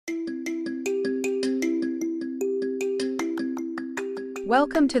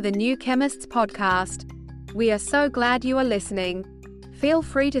Welcome to the New Chemists podcast. We are so glad you are listening. Feel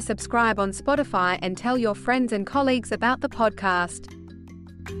free to subscribe on Spotify and tell your friends and colleagues about the podcast.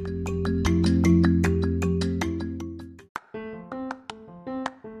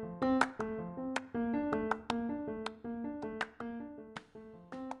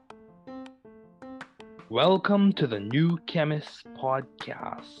 Welcome to the New Chemist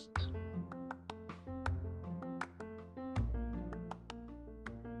podcast.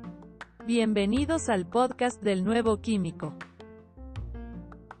 Bienvenidos al podcast del nuevo químico.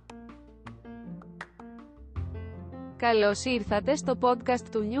 Καλώς ήρθατε στο podcast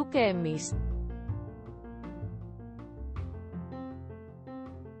του New Chemist.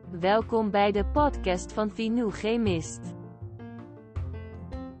 Welkom bij de podcast van The New Chemist.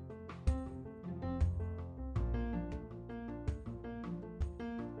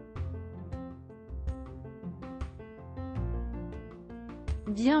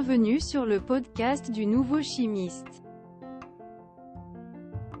 Bienvenue sur le podcast du nouveau chimiste.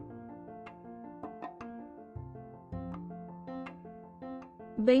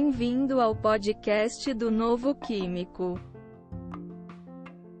 Bem-vindo ao podcast do novo químico.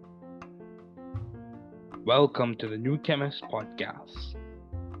 Welcome to the New Chemist podcast.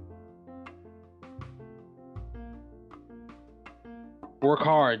 Work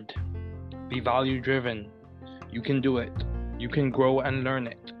hard. Be value-driven. You can do it. You can grow and learn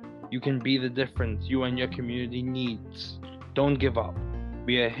it. You can be the difference you and your community needs. Don't give up.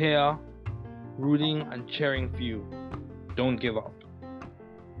 We are here, rooting and cheering for you. Don't give up.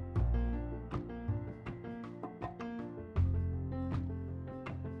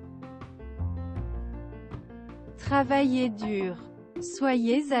 Travaillez dur.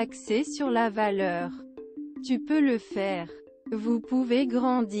 Soyez axés sur la valeur. Tu peux le faire. Vous pouvez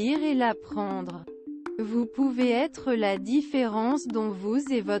grandir et l'apprendre. Vous pouvez être la différence dont vous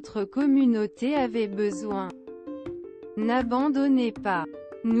et votre communauté avez besoin. N'abandonnez pas.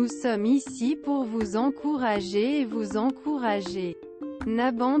 Nous sommes ici pour vous encourager et vous encourager.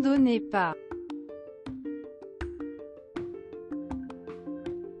 N'abandonnez pas.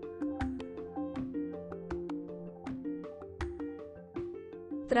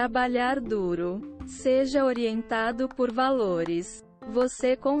 Trabalhar duro. Seja orientado por valores.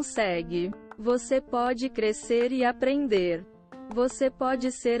 Você consegue. Você pode crescer e aprender. Você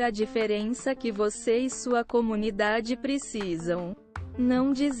pode ser a diferença que você e sua comunidade precisam.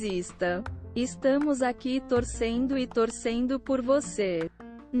 Não desista. Estamos aqui torcendo e torcendo por você.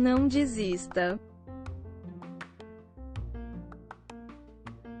 Não desista.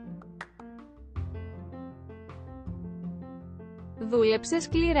 Δούλεψε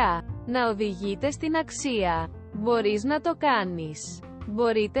σκληρά. Να οδηγείτε στην αξία. Μπορείς να το κάνεις.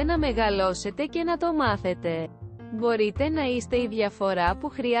 Μπορείτε να μεγαλώσετε και να το μάθετε. Μπορείτε να είστε η διαφορά που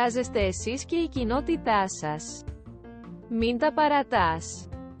χρειάζεστε εσείς και η κοινότητά σας. Μην τα παρατάς.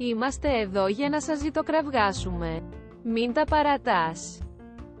 Είμαστε εδώ για να σας ζητοκραυγάσουμε. Μην τα παρατάς.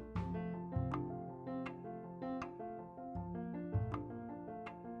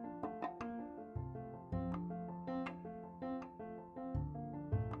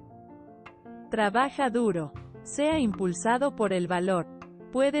 Trabaja duro. Sea impulsado por el valor.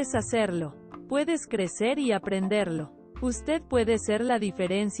 Puedes hacerlo. Puedes crecer y aprenderlo. Usted puede ser la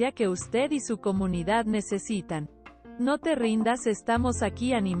diferencia que usted y su comunidad necesitan. No te rindas, estamos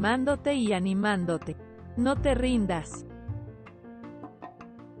aquí animándote y animándote. No te rindas.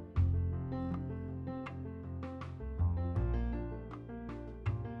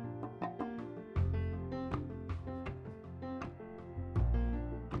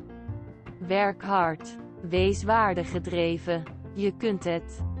 Werk hard. Wees waardegedreven. Je kunt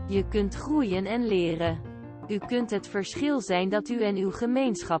het. Je kunt groeien en leren. U kunt het verschil zijn dat u en uw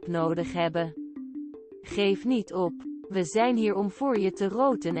gemeenschap nodig hebben. Geef niet op. We zijn hier om voor je te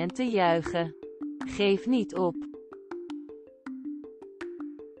roten en te juichen. Geef niet op.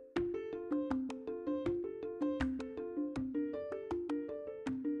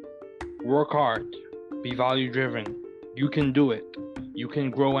 Work hard. Be value-driven. You can do it. You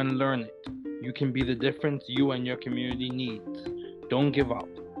can grow and learn it. You can be the difference you and your community needs. Don't give up.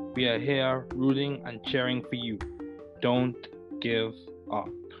 We are here rooting and cheering for you. Don't give up.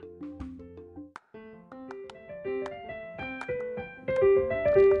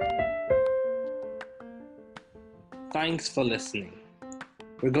 Thanks for listening.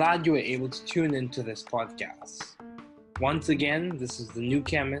 We're glad you were able to tune into this podcast. Once again, this is the New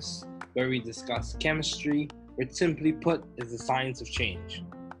Chemist, where we discuss chemistry, which simply put is the science of change,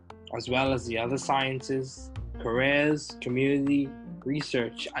 as well as the other sciences, careers, community,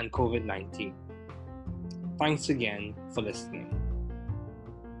 research, and COVID-19. Thanks again for listening.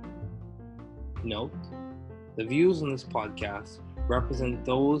 Note, the views on this podcast represent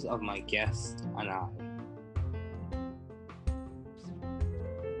those of my guest and I.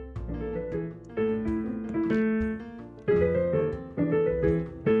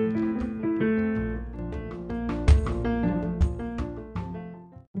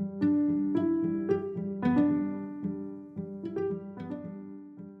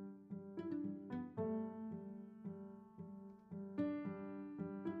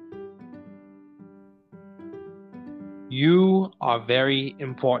 You are very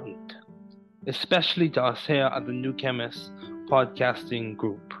important, especially to us here at the New Chemist podcasting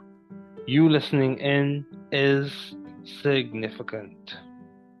group. You listening in is significant.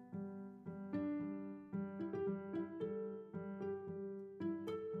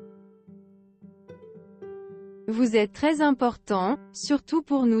 Vous êtes très important, surtout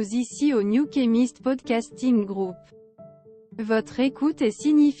pour nous ici au New Chemist Podcasting Group. Votre écoute est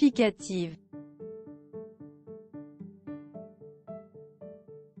significative.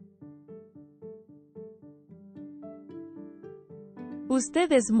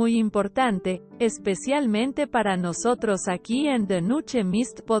 Usted es muy importante, especialmente para nosotros aquí en The New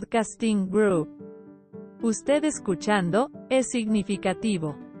Chemist Podcasting Group. Usted escuchando, es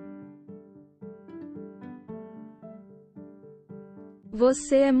significativo.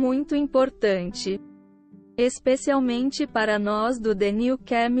 Você é muito importante. Especialmente para nós do The New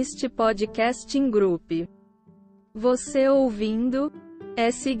Chemist Podcasting Group. Você ouvindo,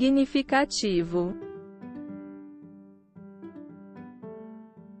 é significativo.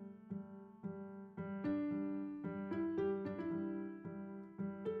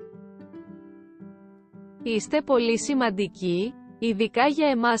 Είστε πολύ σημαντικοί, ειδικά για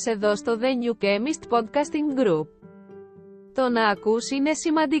εμάς εδώ στο The New Chemist Podcasting Group. Το να ακούς είναι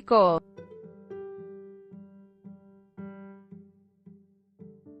σημαντικό.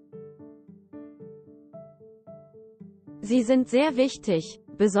 Sie sind sehr wichtig,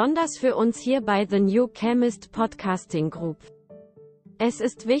 besonders für uns hier bei The New Chemist Podcasting Group. Es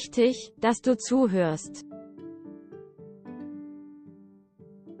ist wichtig, dass du zuhörst.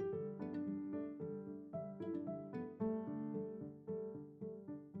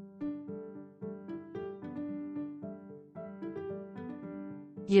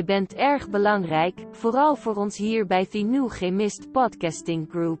 Je bent erg belangrijk, vooral voor ons hier bij The New Chemist Podcasting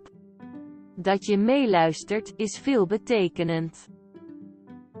Group. Dat je meeluistert, is veelbetekenend.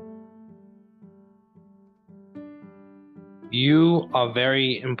 You are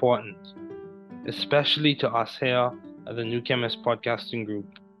very important, especially to us here at the New Chemist podcasting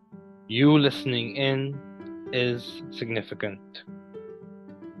group. You listening in is significant.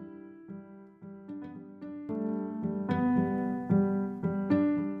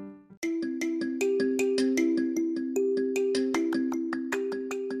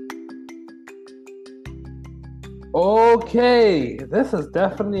 Okay, this is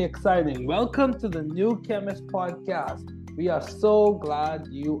definitely exciting. Welcome to the New Chemist podcast. We are so glad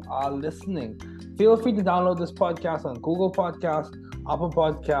you are listening. Feel free to download this podcast on Google Podcasts, Apple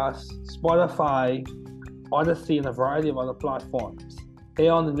Podcasts, Spotify, Odyssey, and a variety of other platforms.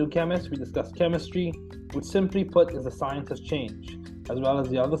 Here on the New Chemist, we discuss chemistry, which simply put is the science of change, as well as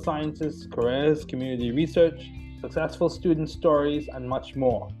the other sciences, careers, community research, successful student stories, and much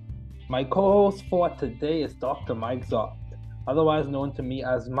more. My co-host for today is Dr. Mike Zott, otherwise known to me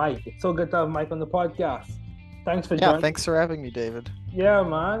as Mike. It's so good to have Mike on the podcast. Thanks for joining. Yeah, thanks for having me, David. Yeah,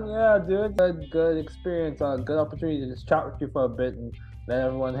 man. Yeah, dude. Good experience. Good opportunity to just chat with you for a bit and let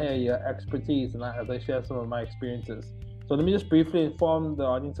everyone hear your expertise and as I share some of my experiences. So let me just briefly inform the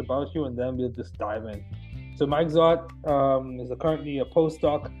audience about you and then we'll just dive in. So Mike Zott is currently a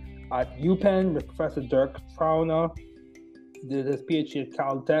postdoc at UPenn with Professor Dirk Trauner. He did his PhD at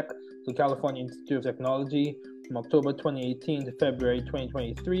Caltech, so California Institute of Technology, from October 2018 to February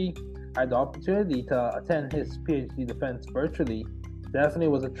 2023. I had the opportunity to attend his PhD defense virtually. Definitely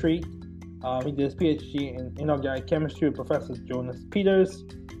was a treat. He did his PhD in inorganic chemistry with Professor Jonas Peters.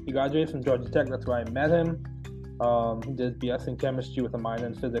 He graduated from Georgia Tech, that's where I met him. He did BS in chemistry with a minor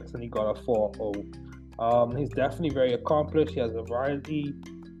in physics and he got a 4.0. He's definitely very accomplished. He has a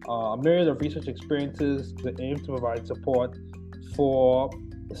myriad of research experiences that aim to provide support for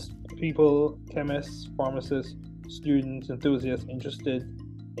people, chemists, pharmacists, students, enthusiasts interested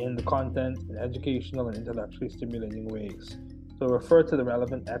in the content in educational and intellectually stimulating ways. So refer to the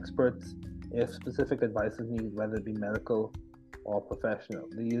relevant experts if specific advice is needed, whether it be medical or professional.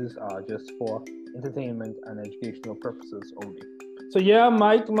 These are just for entertainment and educational purposes only. So yeah,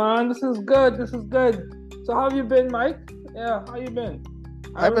 Mike, man, this is good. So how have you been, Mike? Yeah, how you been?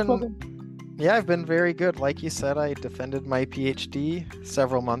 Yeah, I've been very good. Like you said, I defended my PhD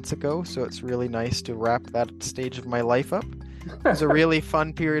several months ago, so it's really nice to wrap that stage of my life up. It was a really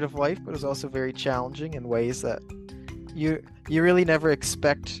fun period of life, but it was also very challenging in ways that you really never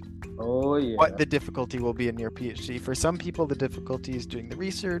expect what the difficulty will be in your PhD. For some people, the difficulty is doing the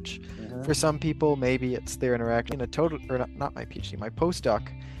research. For some people, maybe it's their interaction in a total, or not my PhD, my postdoc,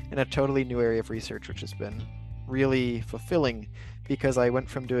 in a totally new area of research, which has been really fulfilling because I went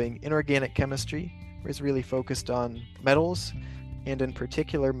from doing inorganic chemistry, where it's really focused on metals, and in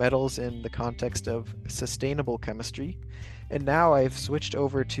particular metals in the context of sustainable chemistry. And now I've switched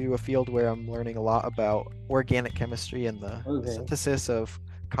over to a field where I'm learning a lot about organic chemistry and the synthesis of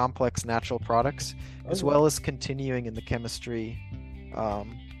complex natural products, as well as continuing in the chemistry,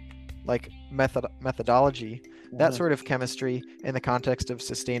 like methodology, that sort of chemistry in the context of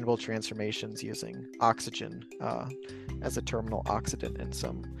sustainable transformations using oxygen as a terminal oxidant and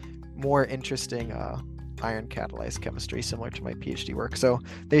some more interesting iron catalyzed chemistry similar to my PhD work. So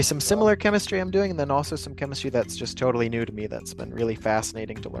there's some similar chemistry I'm doing, and then also some chemistry that's just totally new to me that's been really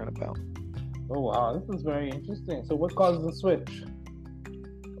fascinating to learn about. Oh wow, this is very interesting. So what caused the switch?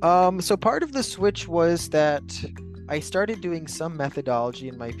 So part of the switch was that I started doing some methodology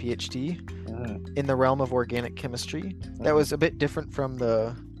in my PhD in the realm of organic chemistry. That was a bit different from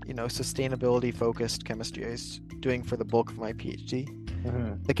the, sustainability focused chemistry I was doing for the bulk of my PhD.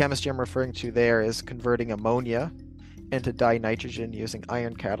 The chemistry I'm referring to there is converting ammonia into dinitrogen using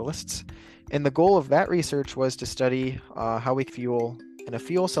iron catalysts. And the goal of that research was to study how we fuel in a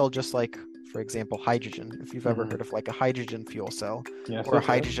fuel cell, just like, for example, hydrogen. If you've ever heard of like a hydrogen fuel cell or a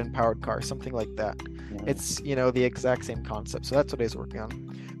hydrogen powered car, something like that. It's, the exact same concept. So that's what I was working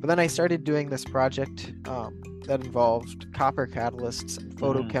on. But then I started doing this project that involved copper catalysts and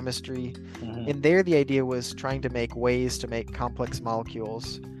photochemistry. And there the idea was trying to make ways to make complex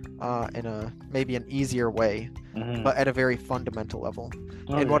molecules in maybe an easier way, but at a very fundamental level.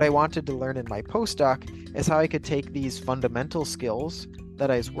 And what I wanted to learn in my postdoc is how I could take these fundamental skills that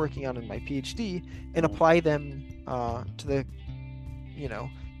I was working on in my PhD and apply them to the,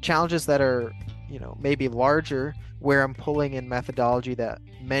 challenges that are, maybe larger, where I'm pulling in methodology that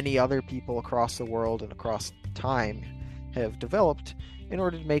many other people across the world and across time have developed in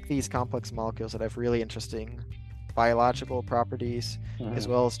order to make these complex molecules that have really interesting biological properties, as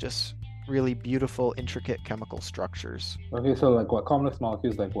well as just really beautiful, intricate chemical structures. Okay, so like what? Complex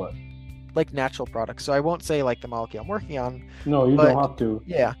molecules like what? Like natural products. So I won't say like the molecule I'm working on. No, you don't have to.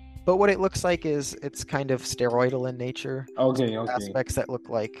 Yeah. But what it looks like is it's kind of steroidal in nature. Okay. Aspects that look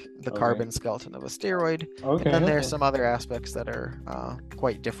like the carbon skeleton of a steroid. Okay. And then there's some other aspects that are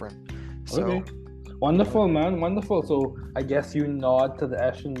quite different. So, wonderful, man. Wonderful. So I guess you nod to the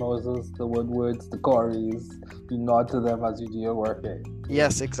Eshin Moses, the Woodwards, the Coreys. You nod to them as you do your work.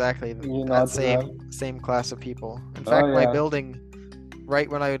 Yes, exactly. That same class of people. In fact, my building, right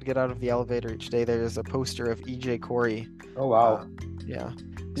when I would get out of the elevator each day, there's a poster of E.J. Corey. Oh, wow.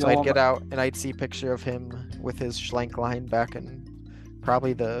 So I'd get out and I'd see a picture of him with his Schlenk line back in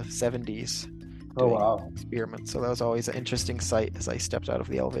probably the 70s. Oh, wow. Experiments. So that was always an interesting sight as I stepped out of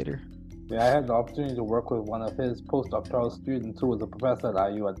the elevator. Yeah, I had the opportunity to work with one of his postdoctoral students who was a professor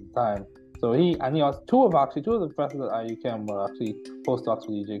at IU at the time. So he was two of the professors at IU Chem were actually postdocs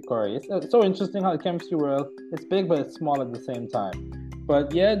with E.J. Corey. It's so interesting how the chemistry world, it's big but it's small at the same time.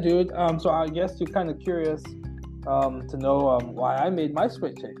 But yeah, dude, so I guess you're kind of curious to know why I made my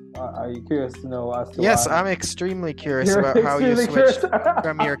switch. Are you curious to know as to Yes, why? I'm extremely curious about how you switched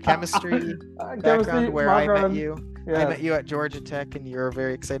from your chemistry background where I met you. I met you at Georgia Tech and you're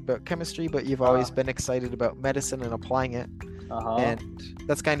very excited about chemistry, but you've always been excited about medicine and applying it. And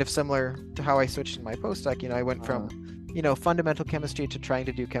that's kind of similar to how I switched in my postdoc. I went from, fundamental chemistry to trying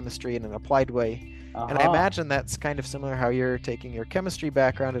to do chemistry in an applied way. And I imagine that's kind of similar how you're taking your chemistry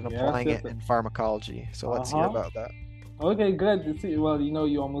background and applying it in pharmacology. So let's hear about that. Okay, good. Well,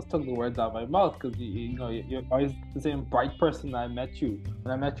 you almost took the words out of my mouth because you're always the same bright person that I met you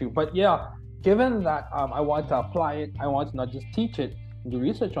when I met you. But yeah, given that I want to apply it, I want to not just teach it and do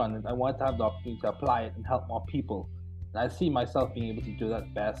research on it. I want to have the opportunity to apply it and help more people. And I see myself being able to do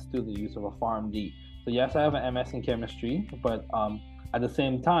that best through the use of a PharmD. So yes, I have an MS in chemistry, but at the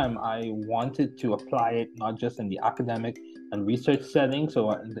same time, I wanted to apply it not just in the academic and research setting, so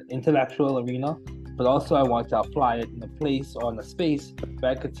in the intellectual arena, but also I want to apply it in a place or in a space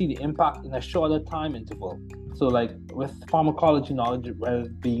where I could see the impact in a shorter time interval. So like with pharmacology knowledge, whether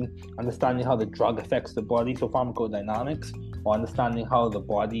it being understanding how the drug affects the body, so pharmacodynamics, or understanding how the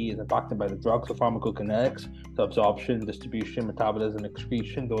body is impacted by the drug, so pharmacokinetics, so absorption, distribution, metabolism,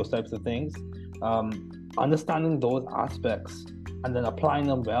 excretion, those types of things. Understanding those aspects and then applying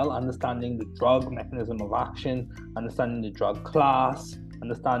them well, understanding the drug mechanism of action, understanding the drug class,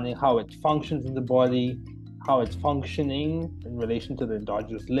 understanding how it functions in the body, how it's functioning in relation to the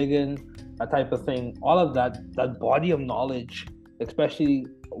endogenous ligand, that type of thing. All of that body of knowledge, especially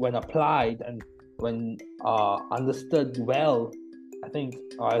when applied and when understood well, I think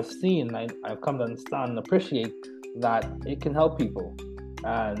I've seen, I've come to understand and appreciate that it can help people.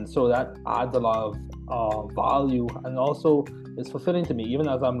 And so that adds a lot of value, and also it's fulfilling to me, even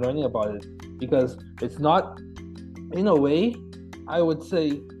as I'm learning about it, because it's not, in a way, I wouldn't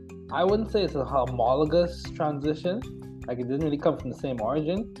say it's a homologous transition, like it didn't really come from the same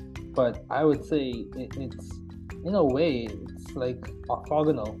origin, but I would say it's, in a way, it's like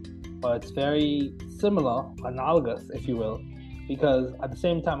orthogonal, but it's very similar, analogous, if you will, because at the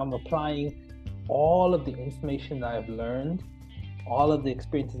same time I'm applying all of the information that I've learned, all of the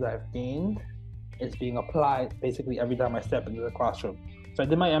experiences I've gained is being applied basically every time I step into the classroom. So I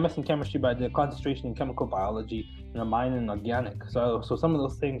did my MS in chemistry, but I did a concentration in chemical biology and a minor in organic. So some of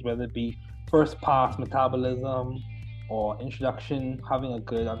those things, whether it be first pass metabolism or introduction, having a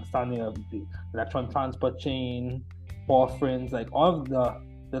good understanding of the electron transport chain, porphyrins, like all of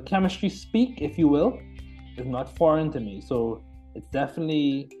the chemistry speak, if you will, is not foreign to me. So it's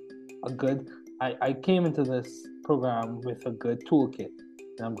definitely a good, I came into this program with a good toolkit,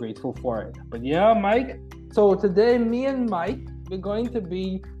 and I'm grateful for it. But yeah, Mike, so today me and Mike, we're going to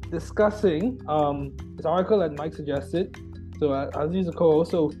be discussing this article that Mike suggested. So as he's a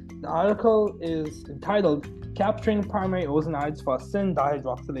co-host, so the article is entitled Capturing Primary Ozonides for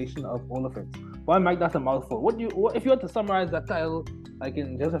Syn-Dihydroxylation of Olefins. Well, Mike, that's a mouthful. What if you had to summarize that title, like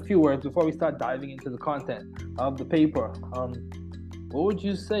in just a few words before we start diving into the content of the paper, what would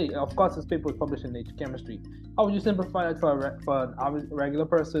you say? Of course, this paper was published in Nature Chemistry. How would you simplify it for an regular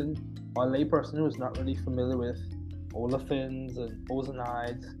person or a lay person who is not really familiar with olefins and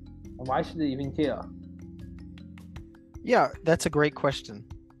ozonides? And why should they even care? Yeah, that's a great question.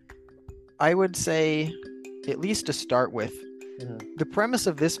 I would say, at least to start with, the premise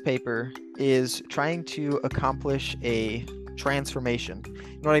of this paper is trying to accomplish a transformation.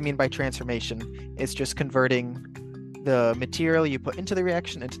 And what I mean by transformation is just converting the material you put into the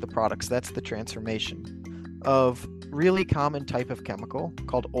reaction into the products. That's the transformation of really common type of chemical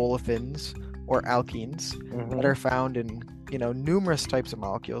called olefins or alkenes that are found in numerous types of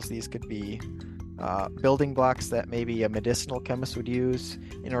molecules. These could be building blocks that maybe a medicinal chemist would use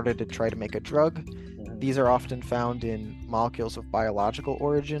in order to try to make a drug. These are often found in molecules of biological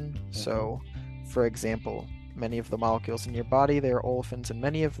origin. So, for example, many of the molecules in your body, there are olefins in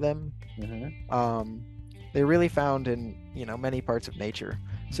many of them. They're really found in many parts of nature.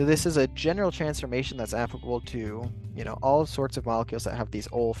 So this is a general transformation that's applicable to all sorts of molecules that have these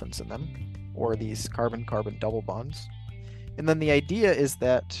olefins in them, or these carbon-carbon double bonds. And then the idea is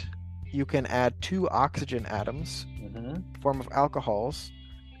that you can add two oxygen atoms, form of alcohols,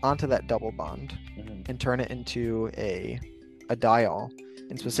 onto that double bond and turn it into a diol,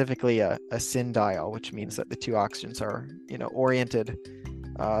 and specifically a Syn-Diol, which means that the two oxygens are oriented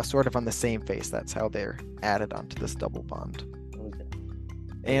sort of on the same face. That's how they're added onto this double bond.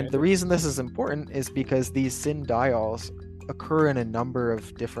 And the reason this is important is because these Syn-Diols occur in a number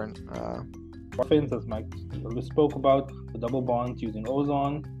of different olefins, as Mike spoke about, the double bonds using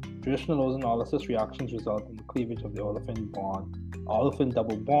ozone. Traditional ozonolysis reactions result in the cleavage of the olefin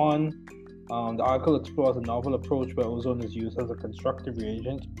double bond. The article explores a novel approach where ozone is used as a constructive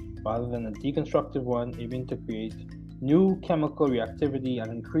reagent rather than a deconstructive one, aiming to create new chemical reactivity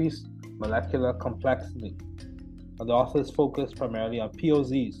and increase molecular complexity. The authors focus primarily on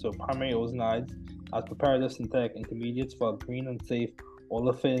POZs, so primary ozonides, as preparative synthetic intermediates for green and safe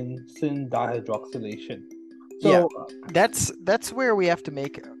olefin Syn-Dihydroxylation. So that's where we have to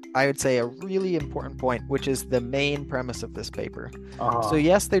make, I would say, a really important point, which is the main premise of this paper. So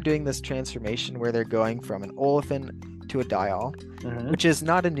yes, they're doing this transformation where they're going from an olefin to a diol, which is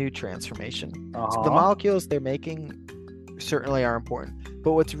not a new transformation. So the molecules they're making certainly are important.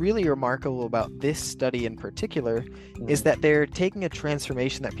 But what's really remarkable about this study in particular is that they're taking a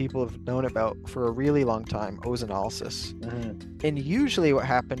transformation that people have known about for a really long time, ozonolysis. And usually what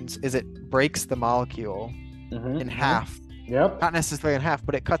happens is it breaks the molecule in half. Not necessarily in half,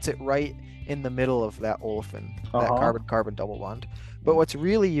 but it cuts it right in the middle of that olefin, that carbon-carbon double bond. But what's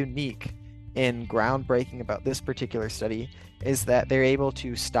really unique and groundbreaking about this particular study is that they're able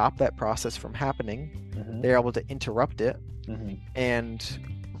to stop that process from happening. They're able to interrupt it and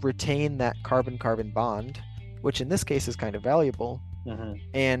retain that carbon-carbon bond, which in this case is kind of valuable,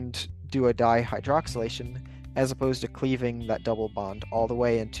 and do a dihydroxylation as opposed to cleaving that double bond all the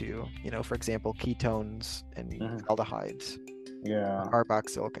way into, for example, ketones and aldehydes. Yeah.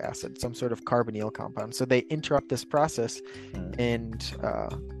 carboxylic acid, some sort of carbonyl compound. So they interrupt this process, and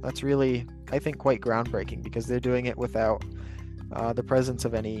that's really, I think, quite groundbreaking because they're doing it without the presence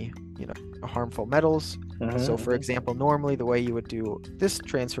of any, harmful metals. So, for example, normally the way you would do this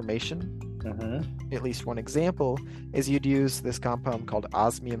transformation, at least one example, is you'd use this compound called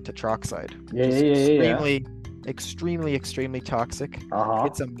osmium tetroxide, which is extremely toxic.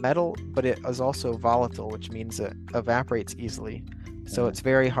 It's a metal, but it is also volatile, which means it evaporates easily. So it's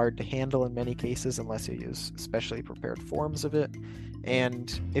very hard to handle in many cases unless you use specially prepared forms of it.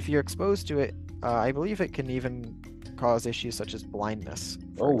 And if you're exposed to it, I believe it can even cause issues such as blindness.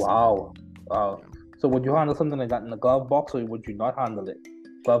 Wow. So would you handle something like that in a glove box, or would you not handle it?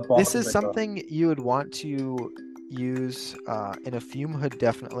 Glove box. This is something you would want to use in a fume hood,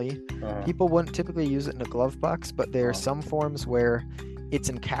 definitely. People wouldn't typically use it in a glove box, but there are some forms where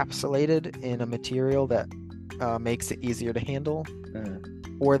it's encapsulated in a material that makes it easier to handle.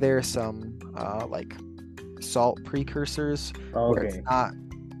 Or there are some like salt precursors where it's not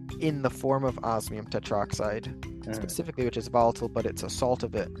in the form of osmium tetroxide specifically, which is volatile, but it's a salt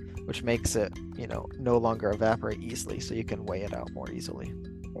of it, which makes it, no longer evaporate easily, so you can weigh it out more easily.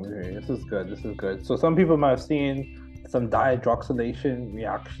 Okay, this is good. So some people might have seen some dihydroxylation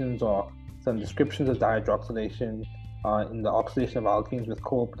reactions or some descriptions of dihydroxylation in the oxidation of alkenes with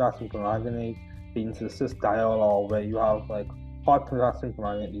cold potassium permanganate leading to cis-diol, where you have like hot potassium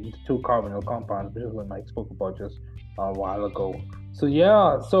permanganate leading to two carbonyl compounds, which is what Mike spoke about just a while ago.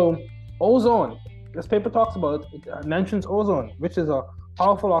 So ozone. This paper talks about it mentions ozone, which is a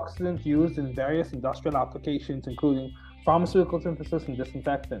powerful oxidant used in various industrial applications, including pharmaceutical synthesis and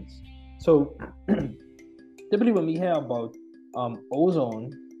disinfectants. So typically when we hear about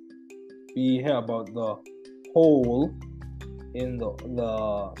ozone, we hear about the hole in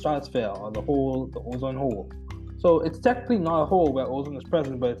the stratosphere, or the ozone hole. So it's technically not a hole where ozone is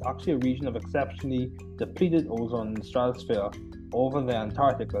present, but it's actually a region of exceptionally depleted ozone in the stratosphere over the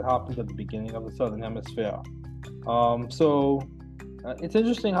Antarctic that happens at the beginning of the southern hemisphere. So it's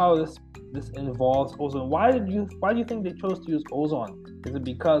interesting how this involves ozone. Why do you think they chose to use ozone? Is it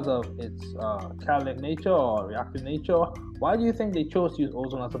because of its catalytic nature or reactive nature? Why do you think they chose to use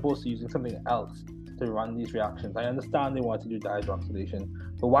ozone as opposed to using something else to run these reactions? I understand they want to do dihydroxylation,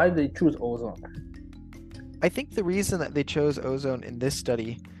 but why did they choose ozone? I think the reason that they chose ozone in this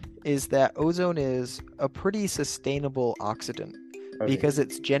study is that ozone is a pretty sustainable oxidant because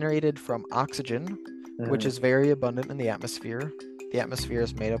it's generated from oxygen, which is very abundant in the atmosphere. The atmosphere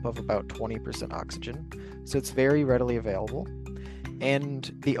is made up of about 20% oxygen, so it's very readily available.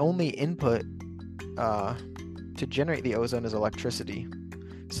 And the only input to generate the ozone is electricity.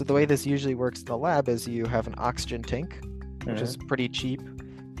 So the way this usually works in the lab is you have an oxygen tank, which is pretty cheap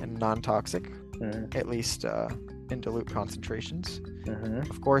and non-toxic, at least in dilute concentrations.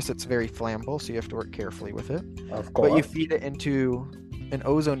 Of course, it's very flammable, so you have to work carefully with it. Of course. But you feed it into an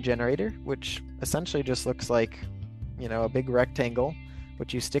ozone generator, which essentially just looks like, a big rectangle,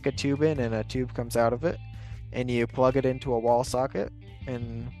 which you stick a tube in and a tube comes out of it, and you plug it into a wall socket,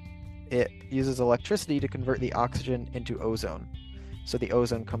 and it uses electricity to convert the oxygen into ozone. So the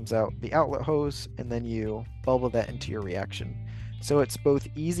ozone comes out the outlet hose, and then you bubble that into your reaction. So it's both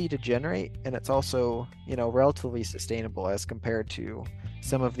easy to generate, and it's also, relatively sustainable as compared to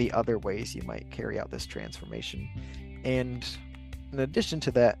some of the other ways you might carry out this transformation. And in addition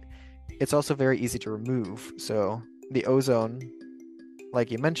to that, it's also very easy to remove. So the ozone, like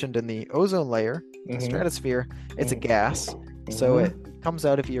you mentioned, in the ozone layer, the stratosphere, it's a gas. So it comes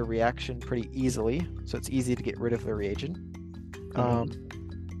out of your reaction pretty easily. So it's easy to get rid of the reagent.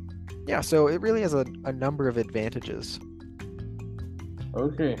 So it really has a number of advantages.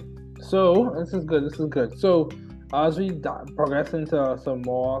 Okay, so this is good. So as we progress into some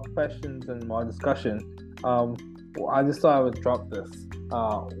more questions and more discussion, I just thought I would drop this.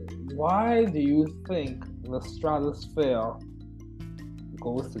 Why do you think the stratosphere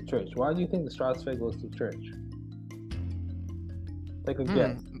goes to church? Why do you think the stratosphere goes to church? Take a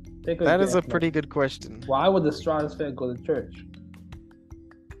guess. That is a pretty good question. Why would the stratosphere go to church?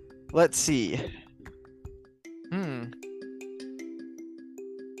 Let's see.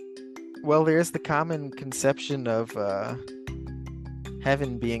 Well, there's the common conception of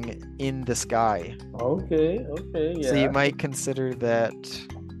heaven being in the sky. Okay, yeah. So you might consider that,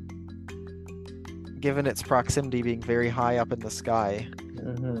 given its proximity being very high up in the sky,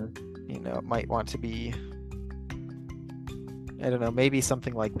 it might want to be, I don't know, maybe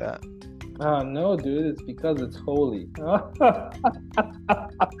something like that. No, dude, it's because it's holy.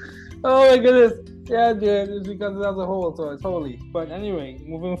 Oh my goodness. Yeah, dude, it's because it has a hole, so it's holy. But anyway,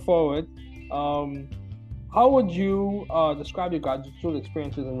 moving forward, how would you describe your graduate school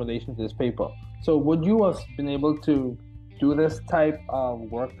experiences in relation to this paper? So would you have been able to do this type of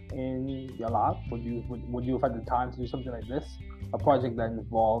work in your lab? Would you have had the time to do something like this? A project that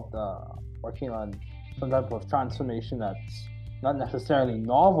involved working on some type of transformation that's not necessarily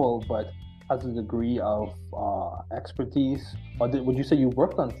novel, but has a degree of expertise? Or would you say you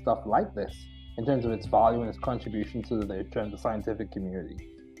worked on stuff like this in terms of its value and its contribution to the scientific community?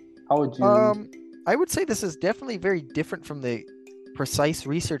 How would you... I would say this is definitely very different from the precise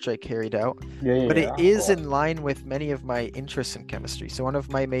research I carried out, but it is in line with many of my interests in chemistry. So one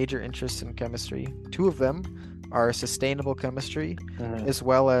of my major interests in chemistry, two of them are sustainable chemistry, as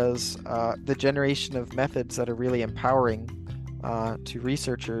well as the generation of methods that are really empowering to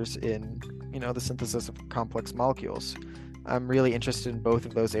researchers in, the synthesis of complex molecules. I'm really interested in both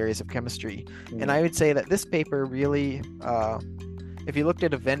of those areas of chemistry. And I would say that this paper really, if you looked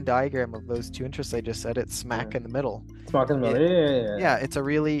at a Venn diagram of those two interests I just said, it's smack in the middle. Smack in the middle, yeah, it's a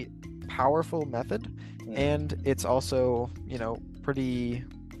really powerful method, and it's also, pretty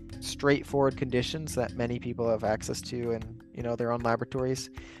straightforward conditions that many people have access to in, their own laboratories,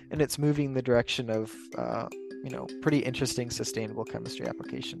 and it's moving in the direction of, pretty interesting sustainable chemistry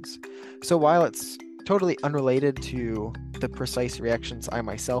applications. So while it's totally unrelated to the precise reactions I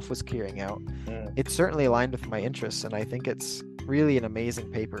myself was carrying out, it's certainly aligned with my interests, and I think it's really an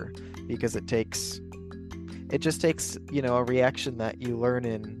amazing paper because it just takes a reaction that you learn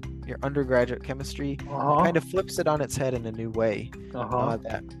in your undergraduate chemistry, kind of flips it on its head in a new way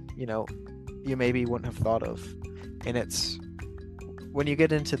that you maybe wouldn't have thought of. And it's when you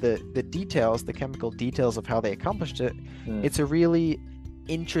get into the details, the chemical details of how they accomplished it, it's a really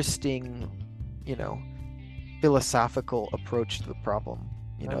interesting philosophical approach to the problem,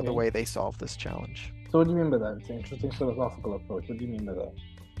 the way they solve this challenge. So what do you mean by that? It's an interesting philosophical approach. What do you mean by that?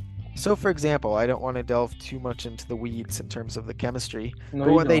 So, for example, I don't want to delve too much into the weeds in terms of the chemistry, but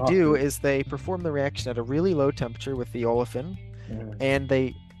what they do is they perform the reaction at a really low temperature with the olefin, and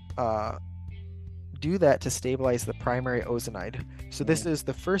they do that to stabilize the primary ozonide. So this is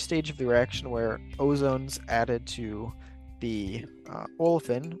the first stage of the reaction where ozone's added to the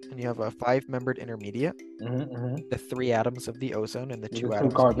olefin, and you have a 5-membered intermediate, the 3 atoms of the ozone and the 2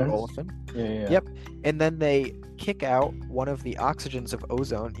 atoms of the olefin. Yep. And then they kick out one of the oxygens of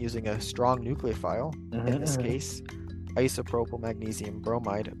ozone using a strong nucleophile, in this case isopropyl magnesium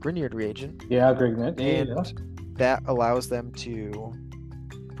bromide, a Grignard reagent. Grignard. And that allows them to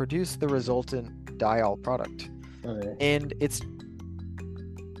produce the resultant diol product. And it's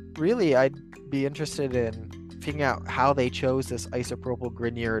really, I'd be interested in figuring out how they chose this isopropyl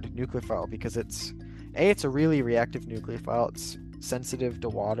Grignard nucleophile, because it's a really reactive nucleophile. It's sensitive to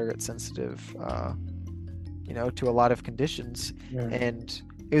water. It's sensitive, to a lot of conditions. And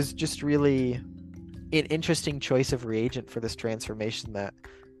it was just really an interesting choice of reagent for this transformation that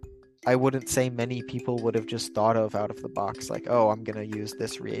I wouldn't say many people would have just thought of out of the box. Like, oh, I'm going to use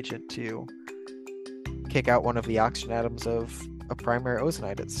this reagent to kick out one of the oxygen atoms of a primary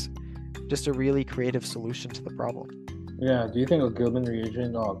ozonide. It's just a really creative solution to the problem. Yeah, do you think a Gilman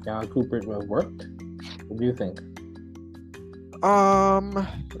reagent or gamma cuprate would have worked? What do you think?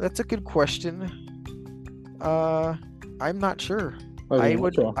 That's a good question. I'm not sure. Okay,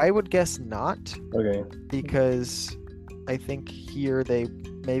 I would guess not. Okay. Because I think here they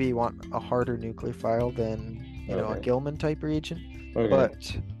maybe want a harder nucleophile than a Gilman type reagent. Okay.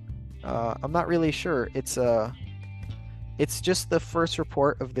 But I'm not really sure. It's just the first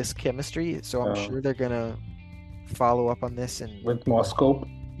report of this chemistry, so I'm sure they're gonna follow up on this and with more scope.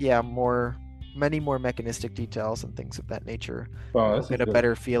 Yeah, many more mechanistic details and things of that nature. Wow, get a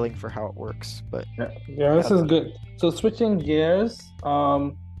better feeling for how it works. But this is good. So switching gears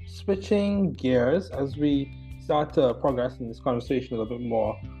as we start to progress in this conversation a little bit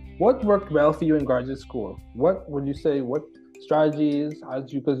more. What worked well for you in graduate school? What would you say? What strategies,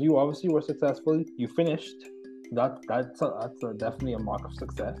 because you obviously were successful, you finished. That's definitely a mark of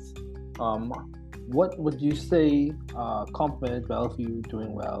success. What would you say complemented well for you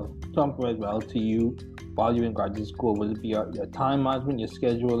doing well? Complemented well to you while you're in graduate school? Would it be your time management, your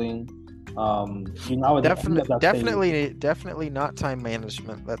scheduling? Definitely not time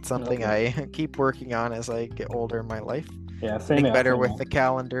management. That's something I keep working on as I get older in my life. Yeah, same. Getting better with the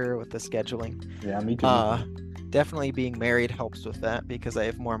calendar, with the scheduling. Yeah, me too. Definitely being married helps with that because I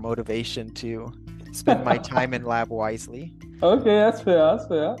have more motivation to spend my time in lab wisely. Okay, that's fair.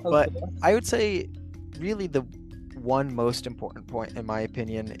 But I would say really the one most important point in my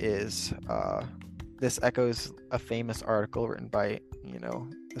opinion is this echoes a famous article written by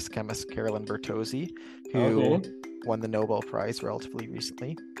this chemist Carolyn Bertozzi, who won the Nobel Prize relatively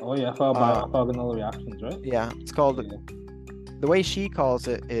recently. Oh yeah, for orthogonal reactions, right? Yeah, it's called, the way she calls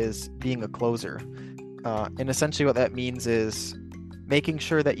it is being a closer. And essentially what that means is making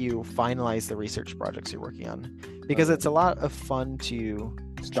sure that you finalize the research projects you're working on. Because it's a lot of fun to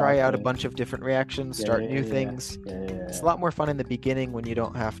try out a bunch of different reactions, start new things. It's a lot more fun in the beginning when you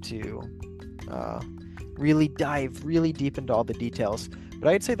don't have to really dive really deep into all the details. But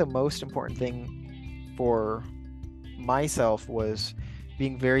I'd say the most important thing for myself was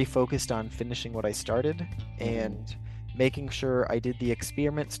being very focused on finishing what I started and making sure I did the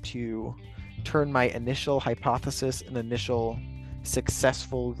experiments to turn my initial hypothesis and initial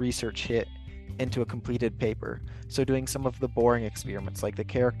successful research hit into a completed paper. So doing some of the boring experiments like the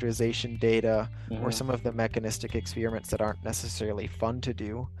characterization data or some of the mechanistic experiments that aren't necessarily fun to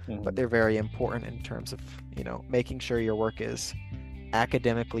do, but they're very important in terms of, making sure your work is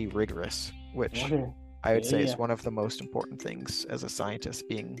academically rigorous, which I would say is one of the most important things as a scientist,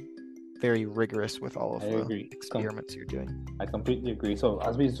 being very rigorous with all of the experiments you're doing. I completely agree. So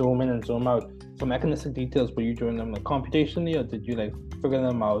as we zoom in and zoom out, so mechanistic details, were you doing them computationally, or did you figure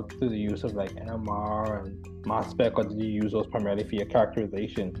them out through the use of NMR and mass spec, or did you use those primarily for your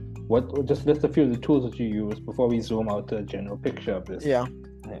characterization? Just list a few of the tools that you use before we zoom out to a general picture of this.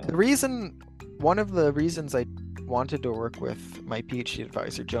 One of the reasons I wanted to work with my PhD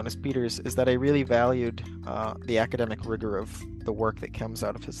advisor, Jonas Peters, is that I really valued the academic rigor of the work that comes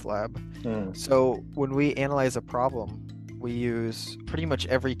out of his lab. So when we analyze a problem, we use pretty much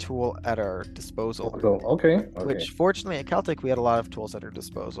every tool at our disposal. Okay. Which fortunately at Caltech we had a lot of tools at our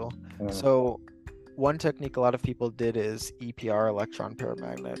disposal. So one technique a lot of people did is EPR, electron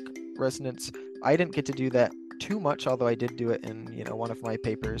paramagnetic resonance. I didn't get to do that too much, although I did do it in one of my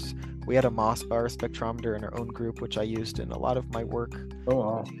papers. We had a Mossbauer spectrometer in our own group, which I used in a lot of my work.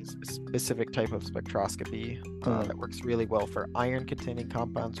 It's a specific type of spectroscopy that works really well for iron-containing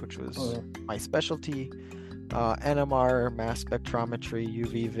compounds, which was my specialty. NMR, mass spectrometry,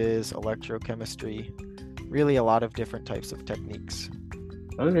 UV vis, electrochemistry, really a lot of different types of techniques.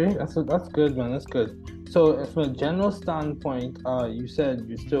 Okay, that's good, man. That's good. So from a general standpoint, you said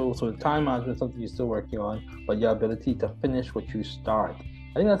so time management is something you're still working on, but your ability to finish what you start.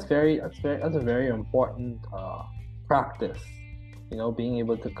 I think that's a very important practice. Being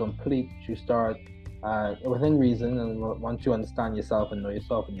able to complete what you start within reason, and once you understand yourself and know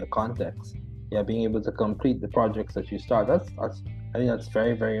yourself in your context, being able to complete the projects that you start. I think that's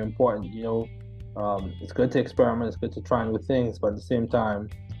very, very important. It's good to experiment, it's good to try new things, but at the same time,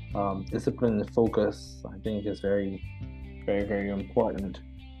 discipline and focus, I think, is very, very, very important.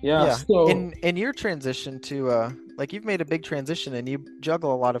 So in your transition to you've made a big transition and you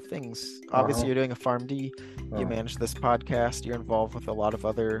juggle a lot of things. Obviously you're doing a PharmD, you manage this podcast, you're involved with a lot of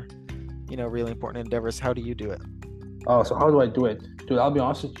other really important endeavors. How do you do it? So how do I do it? Dude, I'll be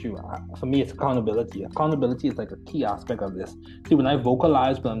honest with you. For me, it's accountability. Accountability is a key aspect of this. See, when I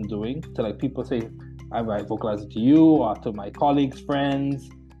vocalize what I'm doing to people say, I vocalize it to you or to my colleagues, friends,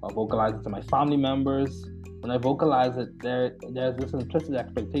 or vocalize it to my family members. When I vocalize it, there's this implicit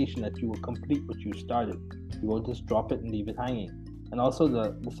expectation that you will complete what you started. You won't just drop it and leave it hanging. And also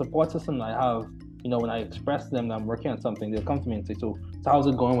the support system that I have, when I express to them that I'm working on something, they'll come to me and say, so how's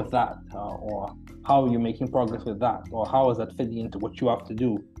it going with that? Or how are you making progress with that? Or how is that fitting into what you have to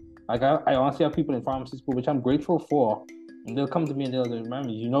do? I honestly have people in pharmacy school, which I'm grateful for, and they'll come to me and they'll remind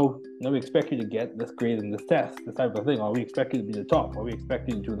me, we expect you to get this grade in this test, this type of thing, or we expect you to be the top, or we expect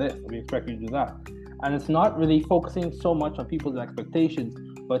you to do this, or we expect you to do that. And it's not really focusing so much on people's expectations,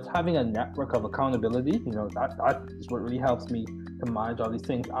 but having a network of accountability, that is what really helps me to manage all these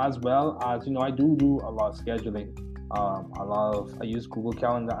things, as well as, I do a lot of scheduling. I use Google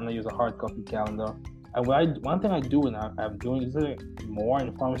Calendar and I use a hard copy calendar. And one thing I do, and I'm doing this more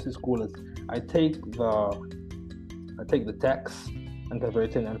in pharmacy school, is I take the text and convert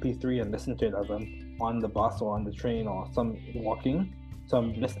it to an MP3 and listen to it as I'm on the bus or on the train or some walking. So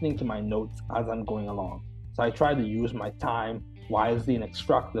I'm listening to my notes as I'm going along. So I try to use my time wisely and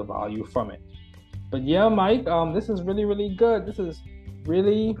extract the value from it. But yeah, Mike, this is really, really good. This is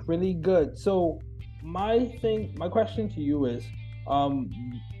really, really good. So my question to you is,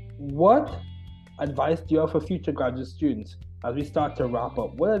 what advice do you have for future graduate students as we start to wrap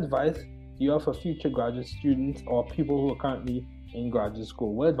up? What advice do you have for future graduate students or people who are currently in graduate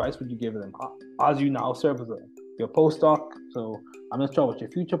school? What advice would you give them as you now serve as your postdoc? So I'm not sure what your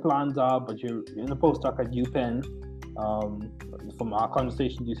future plans are, but you're in a postdoc at UPenn. From our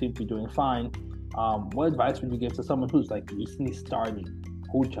conversations, you seem to be doing fine. What advice would you give to someone who's recently starting,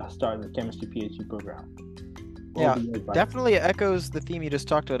 who just started the chemistry PhD program? Yeah, definitely echoes the theme you just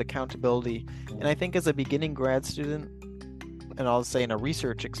talked about, accountability. And I think as a beginning grad student, and I'll say in a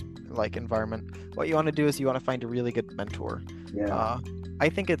research environment, what you want to do is you want to find a really good mentor. I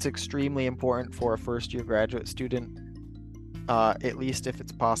think it's extremely important for a first-year graduate student, at least if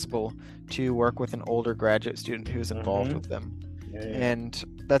it's possible, to work with an older graduate student who's involved with them. And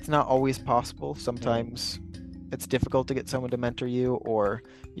that's not always possible. Sometimes it's difficult to get someone to mentor you, or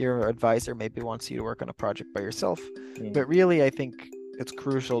your advisor maybe wants you to work on a project by yourself. But really, I think it's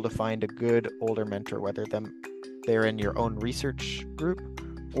crucial to find a good older mentor, whether they're in your own research group,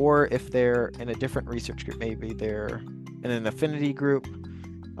 or if they're in a different research group, maybe they're in an affinity group,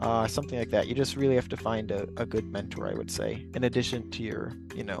 something like that. You just really have to find a good mentor, I would say, in addition to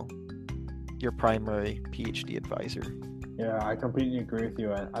your primary PhD advisor. Yeah, I completely agree with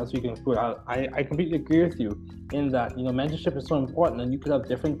you. And as we conclude, I completely agree with you in that, mentorship is so important, and you could have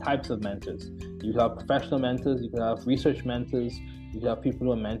different types of mentors. You could have professional mentors, you could have research mentors, you could have people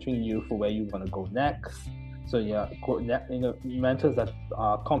who are mentoring you for where you want to go next. So mentors that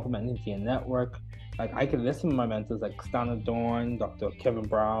are complementing to your network. Like I can listen to my mentors like Stanley Dorn, Dr. Kevin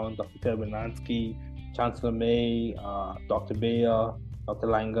Brown, Dr. Ted Bernansky, Chancellor May, Dr. Bayer, Dr.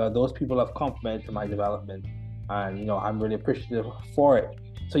 Langer. Those people have complemented to my development. And, I'm really appreciative for it.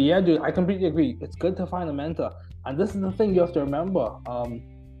 So yeah, dude, I completely agree. It's good to find a mentor. And this is the thing you have to remember.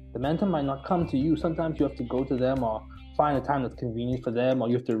 The mentor might not come to you. Sometimes you have to go to them or find a time that's convenient for them, or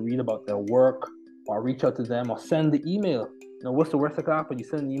you have to read about their work or reach out to them or send the email. What's the worst that could happen? You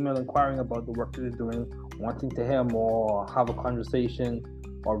send an email inquiring about the work that they're doing, wanting to hear more, or have a conversation,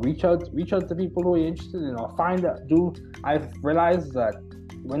 or reach out to people who are interested in, or find that. I've realized that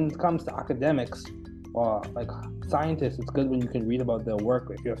when it comes to academics, or like scientists, it's good when you can read about their work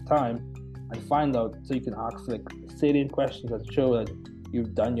if you have time and find out, so you can ask like salient questions that show that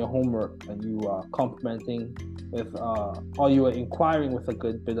you've done your homework and you are complementing with or you are inquiring with a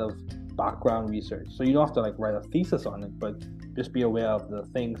good bit of background research. So you don't have to like write a thesis on it, but just be aware of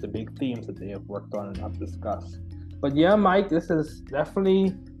the big themes that they have worked on and have discussed. But yeah, Mike, this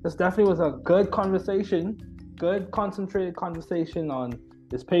definitely was a good conversation, good concentrated conversation on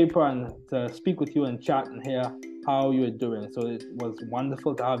this paper, and to speak with you and chat and hear how you are doing. So it was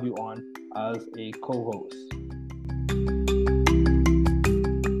wonderful to have you on as a co-host.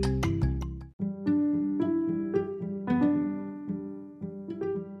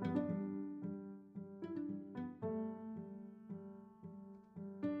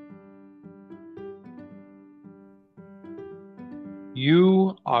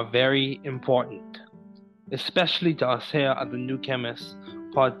 You are very important, especially to us here at the New Chemist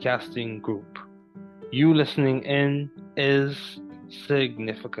podcasting group. You listening in is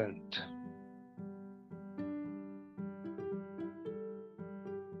significant.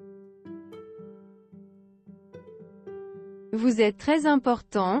 Vous êtes très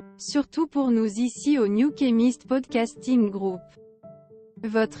important, surtout pour nous ici au New Chemist Podcasting Group.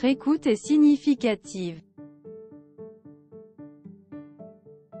 Votre écoute est significative.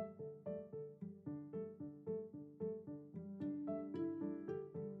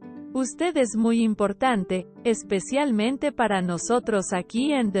 Usted es muy importante, especialmente para nosotros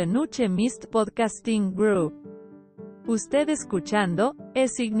aquí en The New Chemist Podcasting Group. Usted escuchando,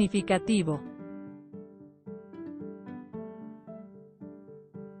 es significativo.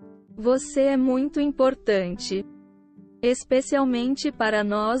 Você é muito importante. Especialmente para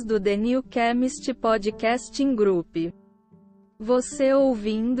nós do The New Chemist Podcasting Group. Você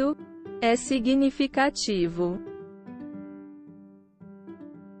ouvindo, é significativo.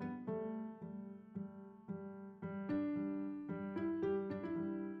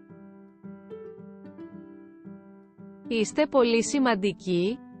 Είστε πολύ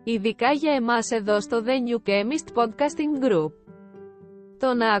σημαντικοί, ειδικά για εμάς εδώ στο The New Chemist Podcasting Group.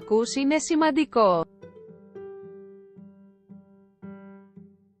 Το να ακούς είναι σημαντικό.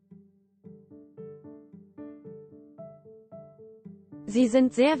 Sie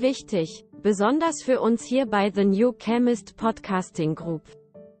sind sehr wichtig, besonders für uns hier bei The New Chemist Podcasting Group.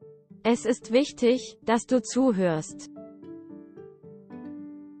 Es ist wichtig, dass du zuhörst.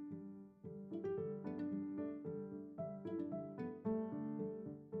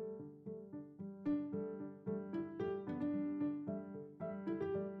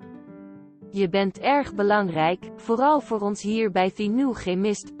 Je bent erg belangrijk, vooral voor ons hier bij The New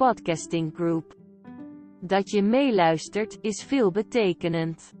Chemist Podcasting Group. Dat je meeluistert, is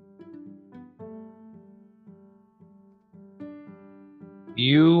veelbetekenend.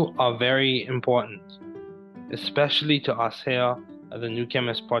 You are very important, especially to us here at the New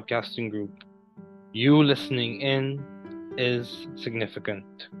Chemist Podcasting Group. You listening in is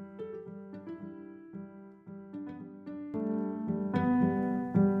significant.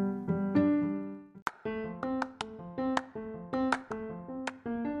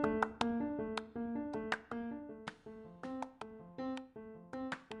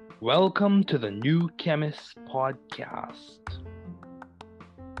 Welcome to the New Chemist podcast.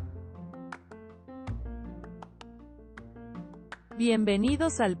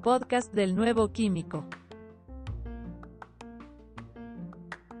 Bienvenidos al podcast del nuevo químico.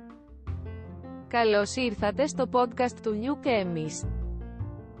 Καλώς ήρθατε στο podcast του New Chemist.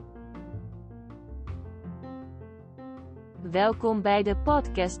 Welkom bij de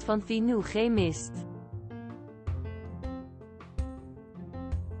podcast van The New Chemist.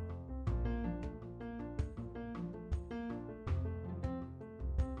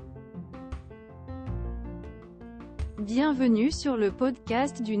 Bienvenue sur le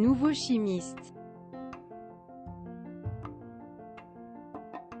podcast du nouveau chimiste.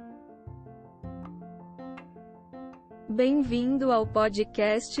 Bem-vindo ao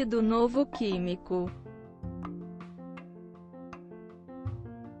podcast do novo químico.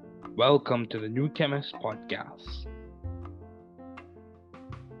 Welcome to the New Chemist podcast.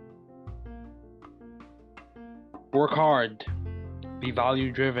 Work hard. Be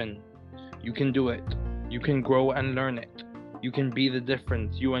value driven. You can do it. You can grow and learn it. You can be the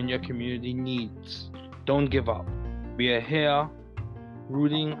difference you and your community needs. Don't give up. We are here,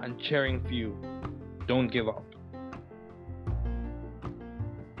 rooting and cheering for you. Don't give up.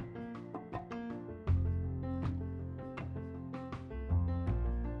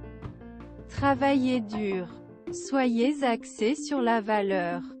 Travaillez dur. Soyez axé sur la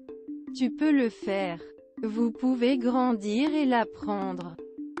valeur. Tu peux le faire. Vous pouvez grandir et l'apprendre.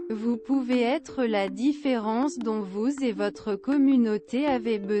 Vous pouvez être la différence dont vous et votre communauté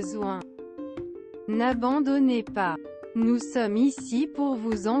avez besoin. N'abandonnez pas. Nous sommes ici pour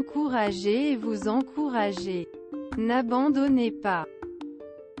vous encourager et vous encourager. N'abandonnez pas.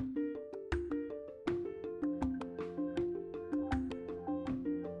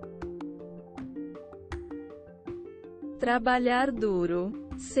 Trabalhar duro.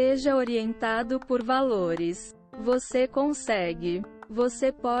 Seja orientado por valores. Você consegue.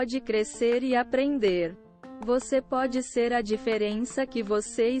 Você pode crescer e aprender. Você pode ser a diferença que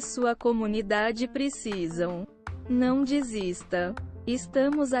você e sua comunidade precisam. Não desista.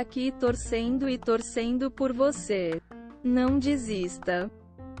 Estamos aqui torcendo e torcendo por você. Não desista.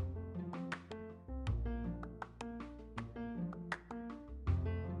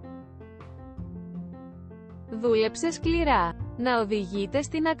 Δούλεψε σκληρά. Να οδηγείτε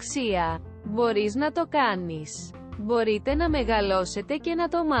στην αξία. Μπορείς να το κάνεις. Μπορείτε να μεγαλώσετε και να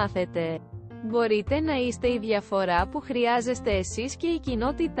το μάθετε. Μπορείτε να είστε η διαφορά που χρειάζεστε εσείς και η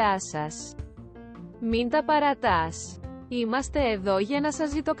κοινότητά σας. Μην τα παρατάς. Είμαστε εδώ για να σας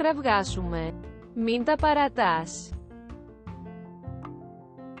ζητοκραυγάσουμε. Μην τα παρατάς.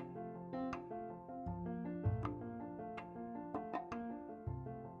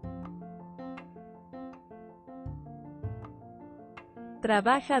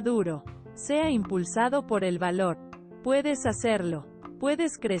 Trabaja duro. Sea impulsado por el valor. Puedes hacerlo.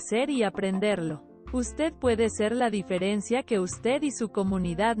 Puedes crecer y aprenderlo. Usted puede ser la diferencia que usted y su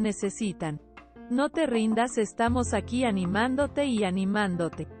comunidad necesitan. No te rindas, estamos aquí animándote y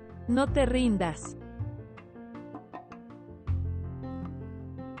animándote. No te rindas.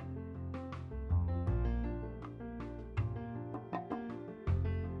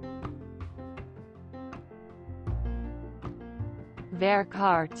 Werk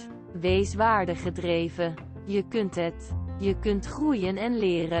hard. Wees waardegedreven. Je kunt het. Je kunt groeien en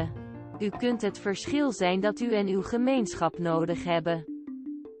leren. U kunt het verschil zijn dat u en uw gemeenschap nodig hebben.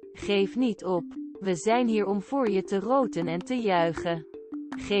 Geef niet op. We zijn hier om voor je te roten en te juichen.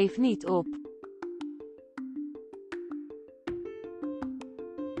 Geef niet op.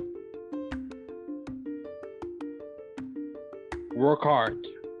 Work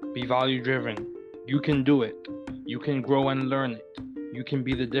hard. Be value driven. You can do it. You can grow and learn it. You can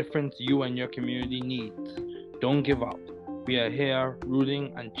be the difference you and your community needs. Don't give up. We are here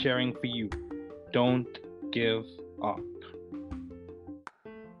rooting and cheering for you. Don't give up.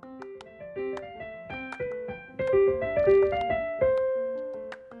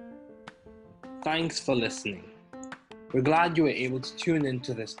 Thanks for listening. We're glad you were able to tune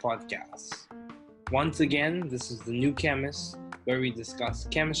into this podcast. Once again, this is the New Chemist, where we discuss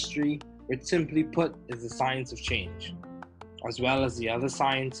chemistry, which simply put is the science of change, as well as the other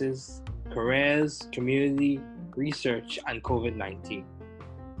sciences, careers, community, research, and COVID-19.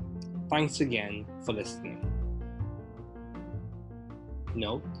 Thanks again for listening.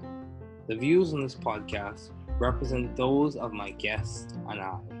 Note, the views on this podcast represent those of my guest and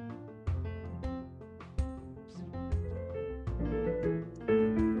I.